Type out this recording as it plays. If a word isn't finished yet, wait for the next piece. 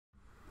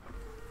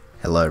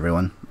Hello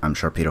everyone, I'm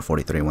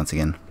Sharpedo43 once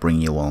again,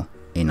 bringing you all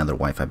another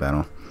Wi-Fi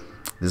battle.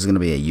 This is going to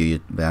be a UU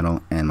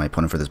battle, and my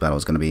opponent for this battle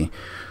is going to be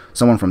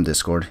someone from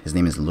Discord. His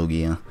name is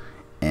Lugia,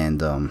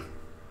 and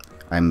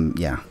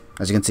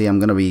as you can see, I'm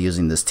going to be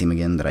using this team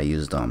again that I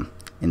used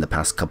in the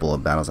past couple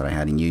of battles that I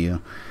had in UU.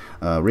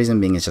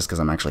 Reason being is just because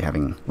I'm actually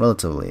having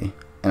relatively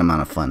an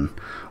amount of fun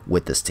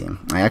with this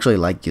team. I actually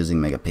like using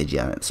Mega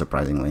Pidgeot,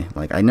 surprisingly.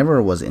 Like, I never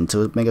was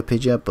into Mega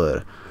Pidgeot,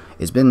 but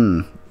it's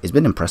been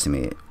impressing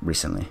me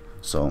recently.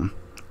 So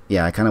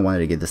yeah, I kind of wanted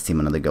to give this team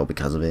another go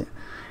because of it,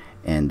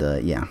 and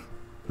yeah,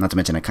 not to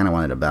mention I kind of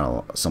wanted to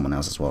battle someone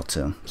else as well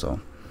too.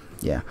 So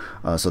yeah,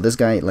 so this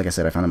guy, like I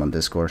said, I found him on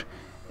Discord,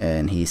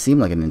 and he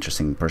seemed like an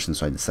interesting person,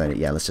 so I decided,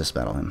 yeah, let's just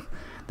battle him.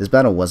 This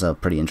battle was a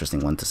pretty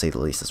interesting one, to say the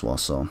least, as well,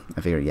 so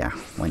I figured, yeah,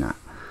 why not.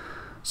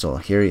 So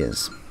here he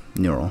is,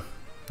 Neural.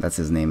 That's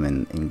his name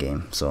in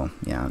game. So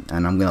yeah,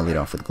 and I'm gonna lead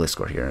off with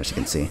Gliscor here, as you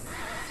can see,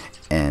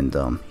 and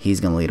he's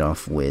gonna lead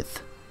off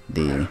with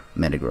the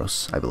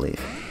Metagross, I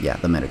believe. Yeah,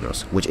 the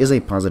Metagross, which is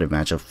a positive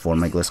matchup for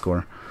my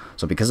Gliscor.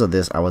 So because of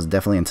this, I was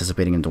definitely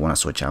anticipating him to want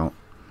to switch out.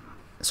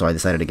 So I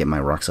decided to get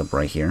my rocks up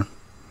right here.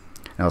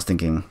 And I was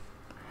thinking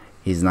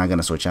he's not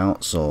gonna switch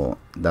out, so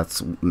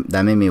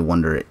that made me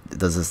wonder,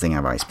 does this thing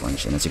have Ice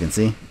Punch? And as you can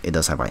see, it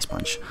does have Ice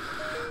Punch.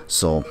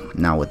 So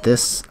now with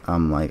this,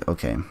 I'm like,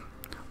 okay,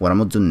 what I'm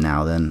gonna do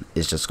now then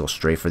is just go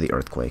straight for the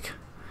Earthquake.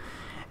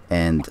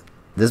 And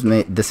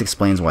this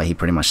explains why he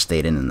pretty much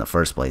stayed in the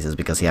first place, is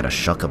because he had a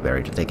Shucka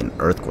Berry to take an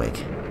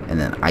Earthquake and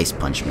then Ice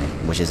Punch me,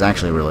 which is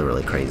actually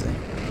really crazy.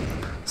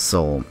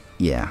 So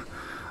yeah,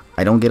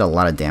 I don't get a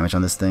lot of damage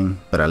on this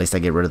thing, but at least I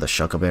get rid of the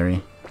Shucka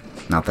Berry.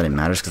 Not that it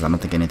matters, because I don't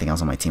think anything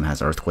else on my team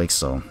has Earthquakes,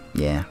 so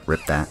yeah,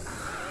 rip that.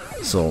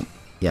 So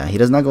yeah, he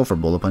does not go for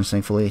Bullet Punch,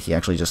 thankfully. He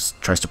actually just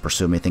tries to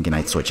pursue me thinking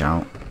I'd switch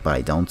out, but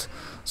I don't.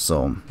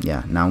 So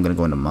yeah, now I'm going to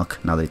go into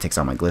Muck, now that he takes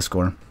out my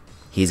Gliscor.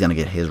 He's going to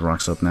get his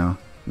rocks up now,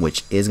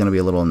 which is going to be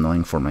a little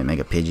annoying for my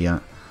Mega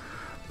Pidgeot,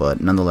 but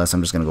nonetheless,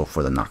 I'm just going to go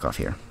for the knockoff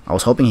here. I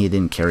was hoping he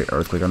didn't carry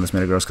Earthquake on this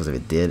Metagross, because if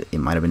it did, it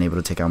might have been able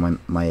to take out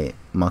my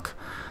Muck.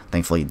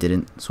 Thankfully, he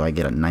didn't, so I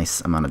get a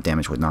nice amount of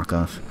damage with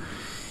knockoff.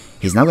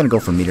 He's now going to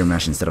go for Meteor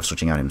Mash instead of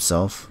switching out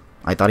himself.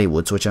 I thought he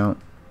would switch out,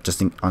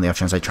 just on the off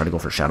chance I try to go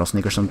for Shadow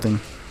Sneak or something,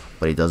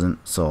 but he doesn't.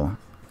 So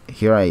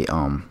here I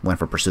went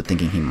for Pursuit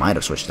thinking he might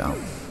have switched out,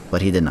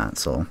 but he did not.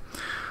 So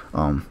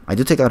I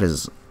do take out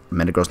his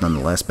Metagross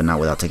nonetheless, but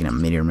not without taking a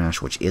Meteor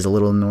Mash, which is a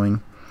little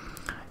annoying.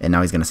 And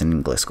now he's going to send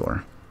in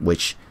Gliscor,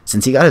 which,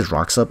 since he got his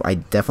rocks up, I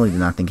definitely did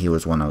not think he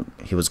was going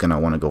to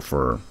want to go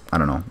for, I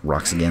don't know,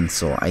 rocks again.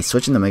 So I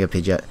switched into Mega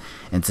Pidgeot,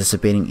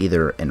 anticipating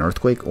either an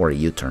Earthquake or a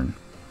U-turn.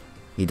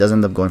 He does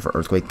end up going for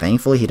Earthquake.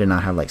 Thankfully, he did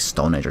not have like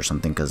Stone Edge or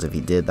something, because if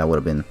he did, that would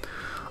have been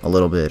a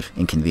little bit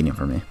inconvenient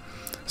for me.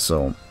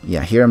 So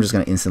yeah, here I'm just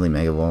going to instantly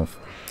Mega Evolve.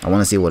 I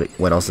want to see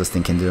what else this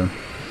thing can do,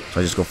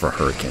 so I just go for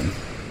Hurricane.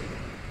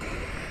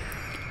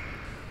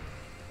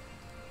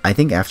 I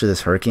think after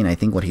this Hurricane, I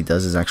think what he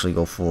does is actually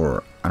go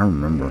for, I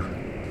don't remember,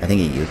 I think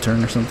a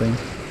U-turn or something.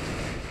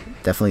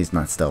 Definitely it's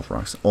not Stealth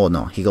Rocks. Oh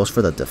no, he goes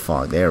for the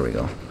Defog. There we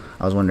go.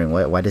 I was wondering,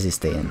 why does he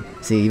stay in?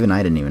 See, even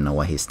I didn't even know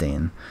why he's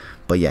staying.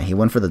 But yeah, he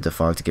went for the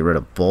Defog to get rid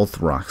of both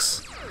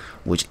rocks,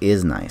 which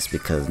is nice,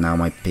 because now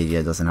my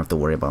Pidgeot doesn't have to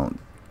worry about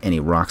any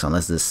rocks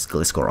unless this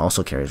Gliscor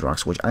also carries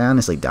rocks, which I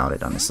honestly doubt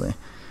it, honestly.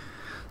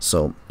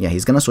 So yeah,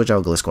 he's going to switch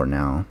out Gliscor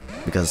now,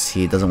 because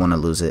he doesn't want to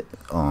lose it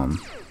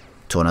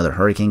to another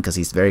Hurricane, because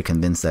he's very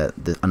convinced that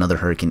another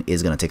Hurricane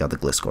is going to take out the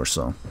Gliscor.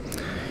 So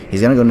he's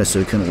going to go into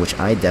Suicune, which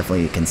I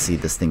definitely can see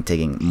this thing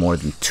taking more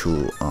than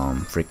 2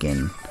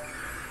 freaking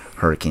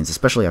Hurricanes,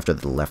 especially after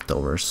the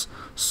leftovers.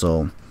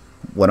 So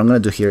what I'm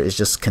going to do here is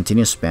just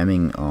continue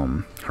spamming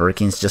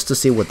Hurricanes just to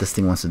see what this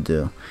thing wants to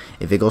do.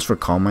 If it goes for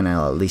Calm Mind,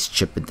 I'll at least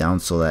chip it down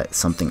so that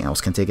something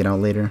else can take it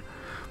out later.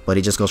 But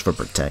he just goes for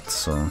Protect,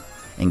 so,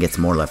 and gets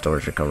more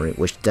leftovers recovery,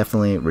 which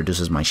definitely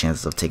reduces my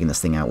chances of taking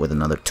this thing out with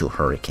another 2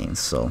 Hurricanes.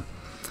 So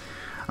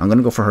I'm going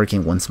to go for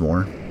Hurricane once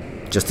more,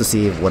 just to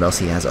see what else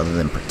he has other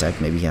than Protect.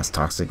 Maybe he has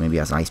Toxic, maybe he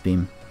has Ice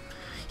Beam.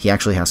 He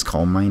actually has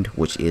Calm Mind,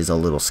 which is a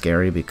little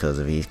scary, because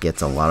if he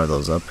gets a lot of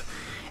those up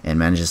and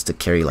manages to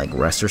carry like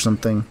Rest or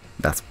something,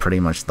 that's pretty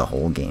much the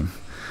whole game.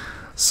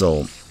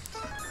 So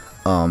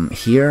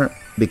here,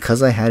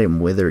 because I had him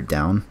withered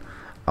down,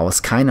 I was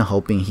kind of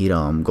hoping he'd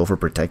go for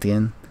Protect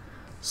again.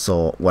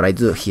 So what I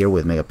do here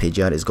with Mega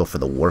Pidgeot is go for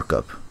the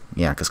Workup.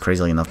 Yeah, because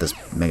crazily enough, this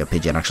Mega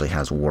Pidgeot actually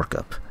has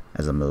Workup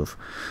as a move.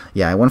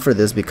 Yeah, I went for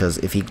this because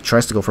if he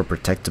tries to go for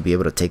Protect to be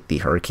able to take the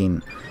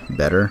Hurricane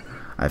better,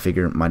 I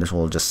figure might as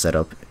well just set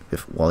up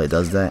while it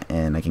does that,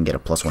 and I can get a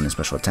 +1 in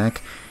special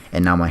attack,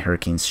 and now my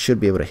Hurricanes should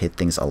be able to hit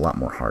things a lot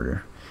more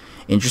harder.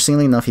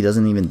 Interestingly enough, he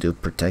doesn't even do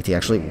Protect. He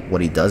actually,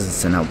 what he does is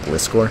send out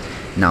Gliscor.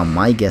 Now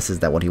my guess is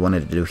that what he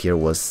wanted to do here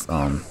was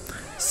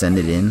send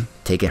it in,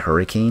 take a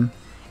Hurricane,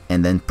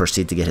 and then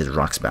proceed to get his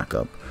rocks back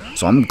up.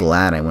 So I'm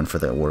glad I went for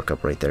the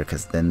Workup right there,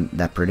 because then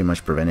that pretty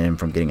much prevented him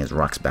from getting his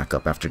rocks back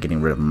up after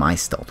getting rid of my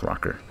Stealth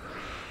Rocker.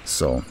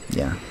 So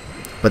yeah,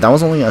 but that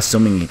was only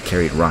assuming he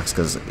carried rocks,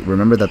 because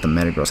remember that the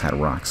Metagross had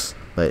rocks,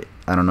 but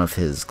I don't know if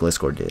his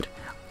Gliscor did.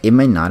 It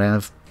might not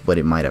have, but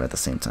it might have at the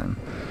same time.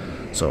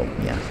 So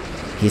yeah,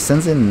 he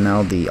sends in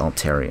now the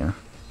Altaria,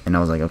 and I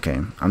was like, okay,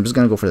 I'm just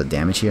gonna go for the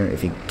damage here.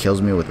 If he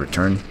kills me with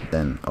return,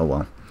 then oh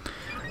well.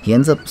 He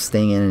ends up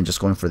staying in and just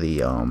going for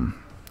the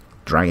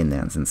Dragon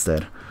Dance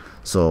instead.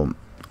 So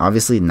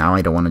obviously now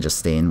I don't want to just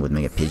stay in with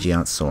Mega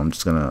Pidgeot, so I'm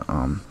just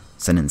gonna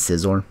send in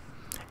Scizor,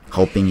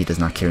 hoping he does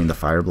not carry the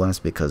Fire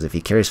Blast, because if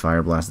he carries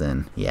Fire Blast,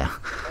 then yeah,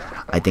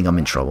 I think I'm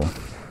in trouble,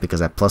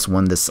 because at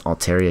 +1 this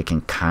Altaria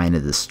can kind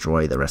of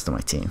destroy the rest of my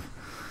team.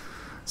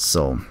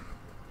 So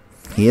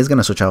he is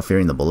gonna switch out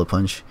fearing the Bullet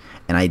Punch,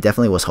 and I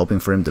definitely was hoping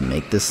for him to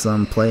make this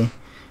play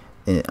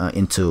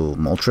into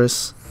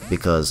Moltres,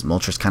 because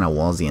Moltres kind of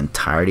walls the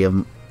entirety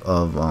of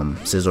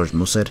Scizor's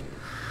moveset.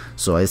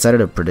 So I decided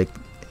to predict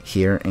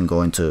here and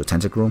go into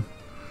Tentacruel,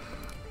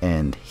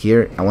 and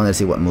here I wanted to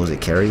see what moves it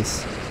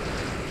carries.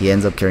 He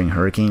ends up carrying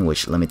Hurricane,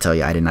 which let me tell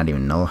you, I did not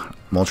even know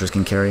Moltres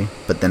can carry,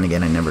 but then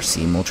again I never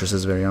see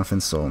Moltres very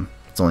often, so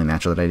it's only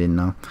natural that I didn't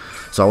know.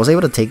 So I was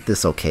able to take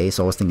this okay,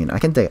 so I was thinking I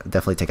can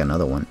definitely take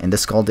another one, and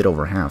this Skull did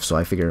over half, so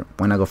I figured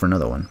why not go for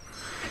another one.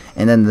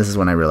 And then this is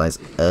when I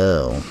realized,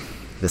 oh,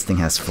 this thing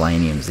has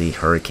Flying EMZ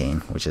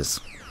Hurricane, which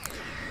is,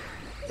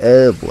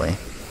 oh boy,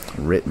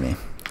 rip me.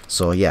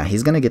 So yeah,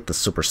 he's gonna get the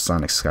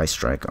Supersonic Sky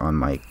Strike on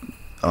my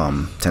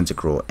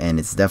Tentacruel, and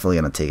it's definitely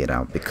gonna take it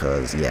out,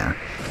 because yeah,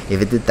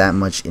 if it did that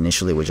much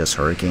initially with just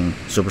Hurricane,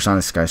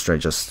 Supersonic Sky Strike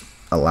just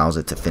allows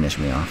it to finish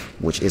me off,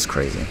 which is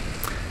crazy.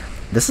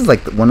 This is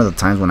like one of the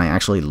times when I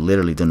actually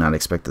literally do not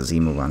expect the Z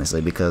move,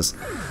 honestly, because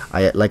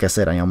like I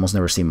said, I almost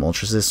never see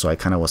Moltres, so I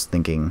kind of was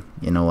thinking,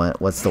 you know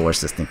what's the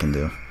worst this thing can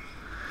do?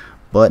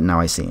 But now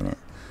I seen it.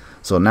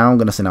 So now I'm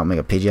gonna send out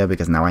Mega Pidgeot,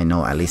 because now I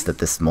know at least that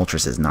this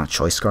Moltres is not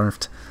Choice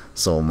Scarfed.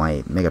 So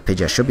my Mega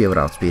Pidgeot should be able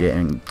to outspeed it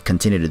and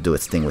continue to do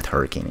its thing with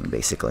Hurricaning,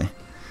 basically.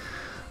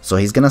 So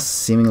he's gonna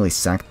seemingly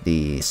sack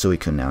the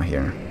Suicune now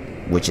here,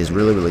 which is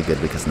really, really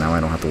good, because now I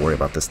don't have to worry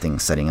about this thing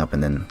setting up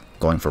and then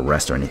going for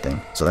rest or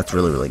anything. So that's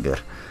really, really good.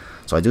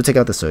 So I do take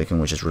out the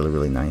Suicune, which is really,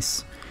 really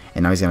nice.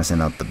 And now he's gonna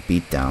send out the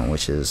Beatdown,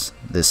 which is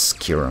this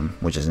Kyurem,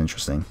 which is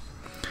interesting.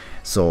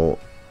 So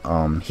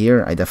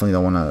here I definitely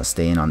don't want to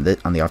stay in on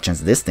the off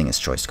chance this thing is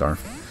Choice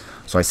Scarf.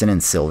 So I send in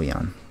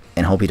Sylveon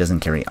and hope he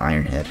doesn't carry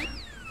Iron Head.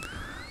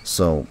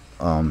 So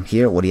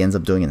here what he ends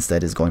up doing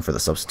instead is going for the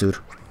Substitute,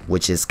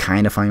 which is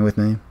kind of fine with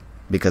me,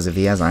 because if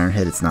he has Iron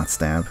Head, it's not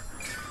Stab,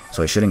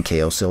 so I shouldn't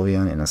KO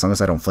Sylveon, and as long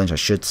as I don't flinch, I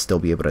should still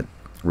be able to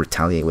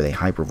retaliate with a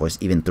Hyper Voice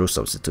even through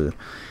Substitute.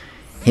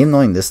 Him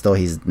knowing this though,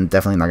 he's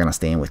definitely not going to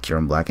stay in with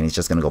Kyurem Black, and he's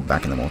just going to go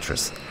back in the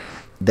Moltres.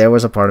 There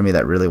was a part of me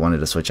that really wanted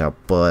to switch out,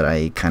 but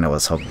I kind of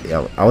was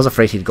I was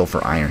afraid he'd go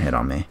for Iron Head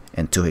on me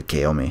and 2-hit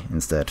KO me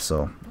instead,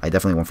 so I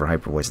definitely went for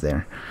Hyper Voice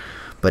there.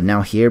 But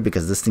now here,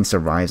 because this thing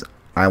survives,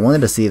 I wanted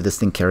to see if this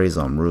thing carries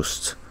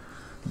Roost.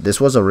 This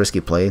was a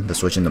risky play, the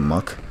switch into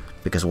Muck,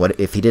 because what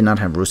if he did not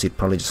have Roost, he'd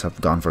probably just have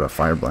gone for the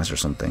Fire Blast or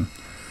something.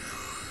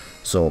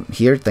 So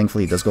here,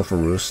 thankfully, he does go for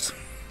Roost.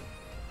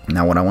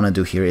 Now what I want to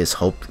do here is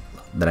hope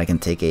that I can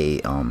take a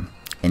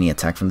any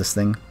attack from this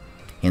thing.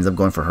 He ends up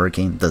going for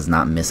Hurricane, does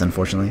not miss,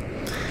 unfortunately.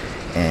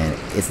 And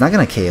it's not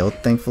going to KO,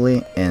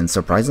 thankfully, and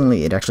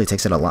surprisingly, it actually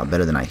takes it a lot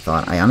better than I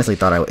thought. I honestly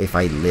thought if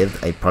I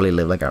lived, I'd probably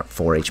live like at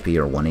 4 HP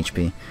or 1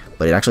 HP,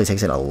 but it actually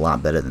takes it a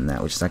lot better than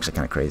that, which is actually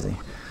kind of crazy.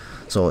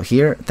 So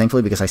here,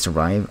 thankfully, because I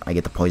survive, I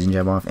get the Poison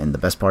Jab off, and the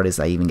best part is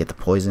I even get the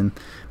Poison,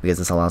 because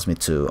this allows me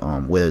to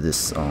wither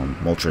this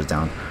Moltres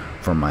down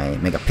for my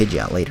Mega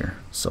Pidgeot later.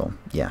 So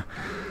yeah.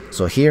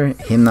 So here,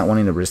 him not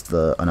wanting to risk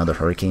another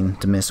Hurricane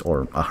to miss,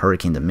 or a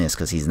Hurricane to miss,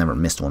 because he's never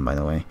missed one, by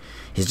the way.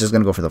 He's just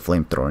going to go for the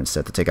Flamethrower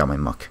instead to take out my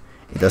Muck.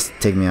 It does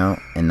take me out,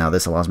 and now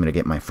this allows me to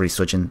get my free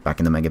switching back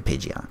into Mega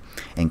Pidgeot,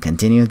 and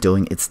continue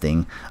doing its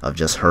thing of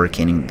just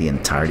Hurricaning the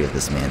entirety of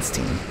this man's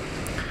team.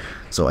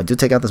 So I do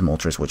take out this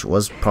Moltres, which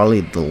was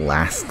probably the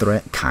last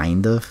threat,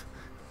 kind of,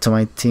 to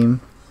my team.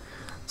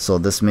 So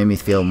this made me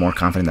feel more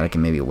confident that I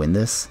can maybe win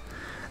this.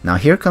 Now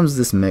here comes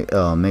this Mega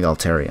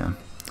Altaria,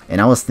 and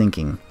I was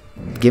thinking,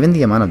 given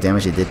the amount of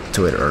damage it did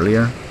to it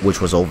earlier, which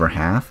was over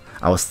half,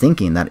 I was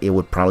thinking that it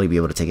would probably be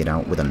able to take it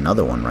out with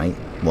another one, right?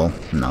 Well,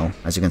 no.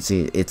 As you can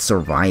see, it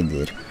survived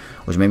it,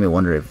 which made me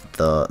wonder if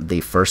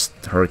the first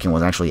Hurricane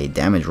was actually a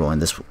damage roll,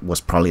 and this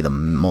was probably the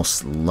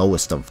most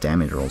lowest of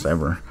damage rolls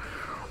ever,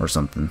 or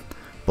something.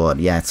 But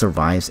yeah, it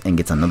survives and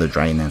gets another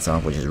Dragon Dance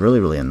off, which is really,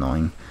 really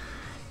annoying.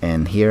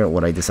 And here,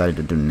 what I decided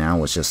to do now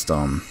was just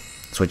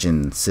switch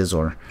in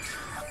Scizor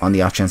on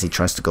the off chance he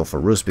tries to go for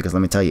Roost, because let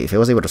me tell you, if it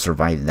was able to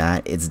survive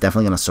that, it's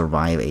definitely going to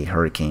survive a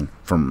Hurricane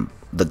from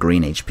the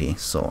green HP.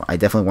 So I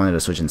definitely wanted to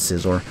switch in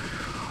Scizor,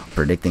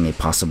 predicting a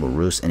possible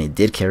Roost, and it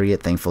did carry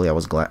it. Thankfully, I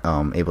was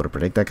able to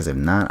predict that, because if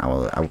not,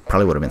 I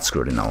probably would have been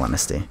screwed, in all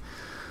honesty.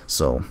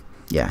 So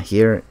yeah,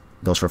 here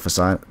goes for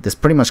Facade. This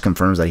pretty much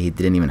confirms that he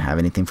didn't even have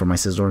anything for my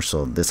Scizor,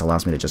 so this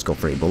allows me to just go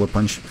for a Bullet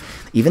Punch.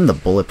 Even the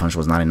Bullet Punch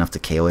was not enough to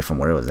KO it from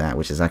where it was at,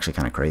 which is actually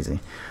kind of crazy.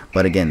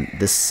 But again,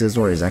 this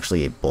Scizor is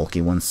actually a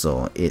bulky one,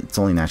 so it's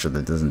only natural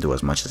that it doesn't do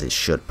as much as it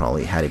should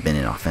probably had it been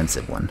an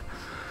offensive one.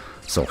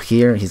 So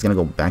here, he's going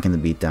to go back in the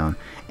Beatdown,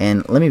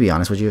 and let me be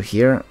honest with you,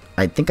 here,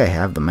 I think I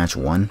have the match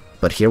won,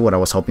 But here what I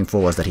was hoping for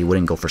was that he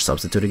wouldn't go for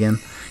substitute again,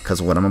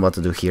 because what I'm about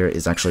to do here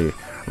is actually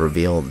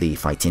reveal the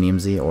Fightinium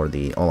Z, or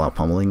the all out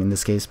pummeling in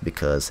this case,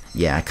 because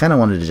yeah, I kind of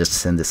wanted to just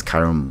send this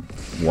Kyurem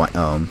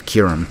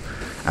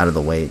out of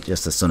the way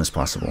just as soon as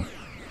possible,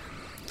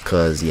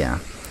 because yeah.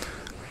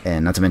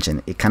 And not to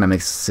mention, it kind of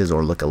makes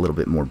Scizor look a little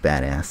bit more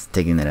badass,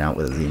 taking it out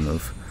with a Z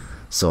move.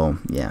 So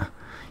yeah,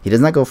 he does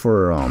not go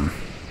for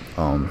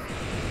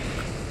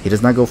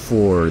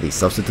the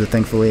substitute,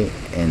 thankfully.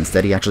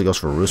 Instead, he actually goes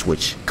for Roost,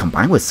 which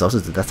combined with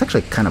substitute, that's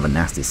actually kind of a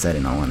nasty set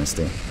in all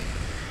honesty.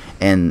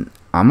 And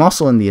I'm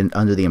also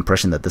under the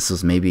impression that this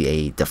was maybe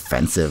a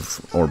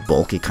defensive or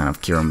bulky kind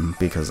of Kyurem,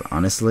 because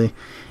honestly,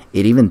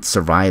 it even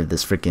survived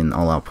this freaking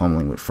all-out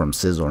pummeling from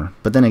Scizor.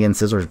 But then again,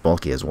 Scizor is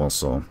bulky as well,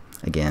 so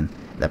again,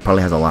 that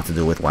probably has a lot to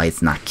do with why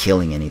it's not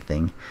killing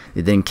anything.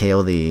 It didn't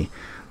KO the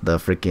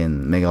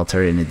freaking Mega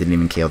Altaria, and it didn't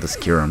even KO this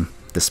Kyurem,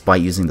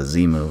 despite using the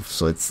Z move.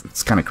 So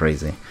it's kind of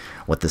crazy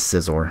what this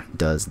Scizor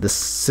does. This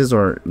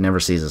Scizor never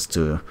ceases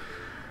to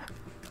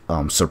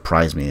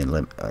surprise me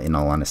in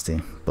all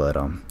honesty. But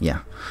yeah,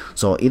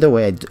 so either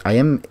way, I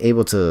am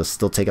able to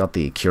still take out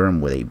the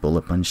Kyurem with a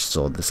Bullet Punch,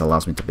 so this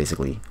allows me to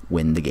basically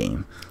win the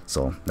game.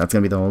 So that's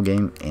gonna be the whole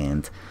game,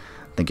 and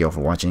thank you all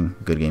for watching.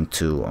 Good game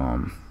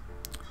to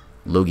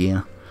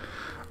Lugia.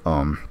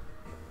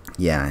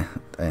 Yeah,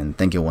 and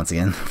thank you once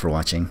again for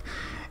watching,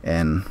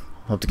 and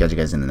hope to catch you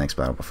guys in the next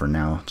battle. But for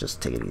now,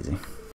 just take it easy.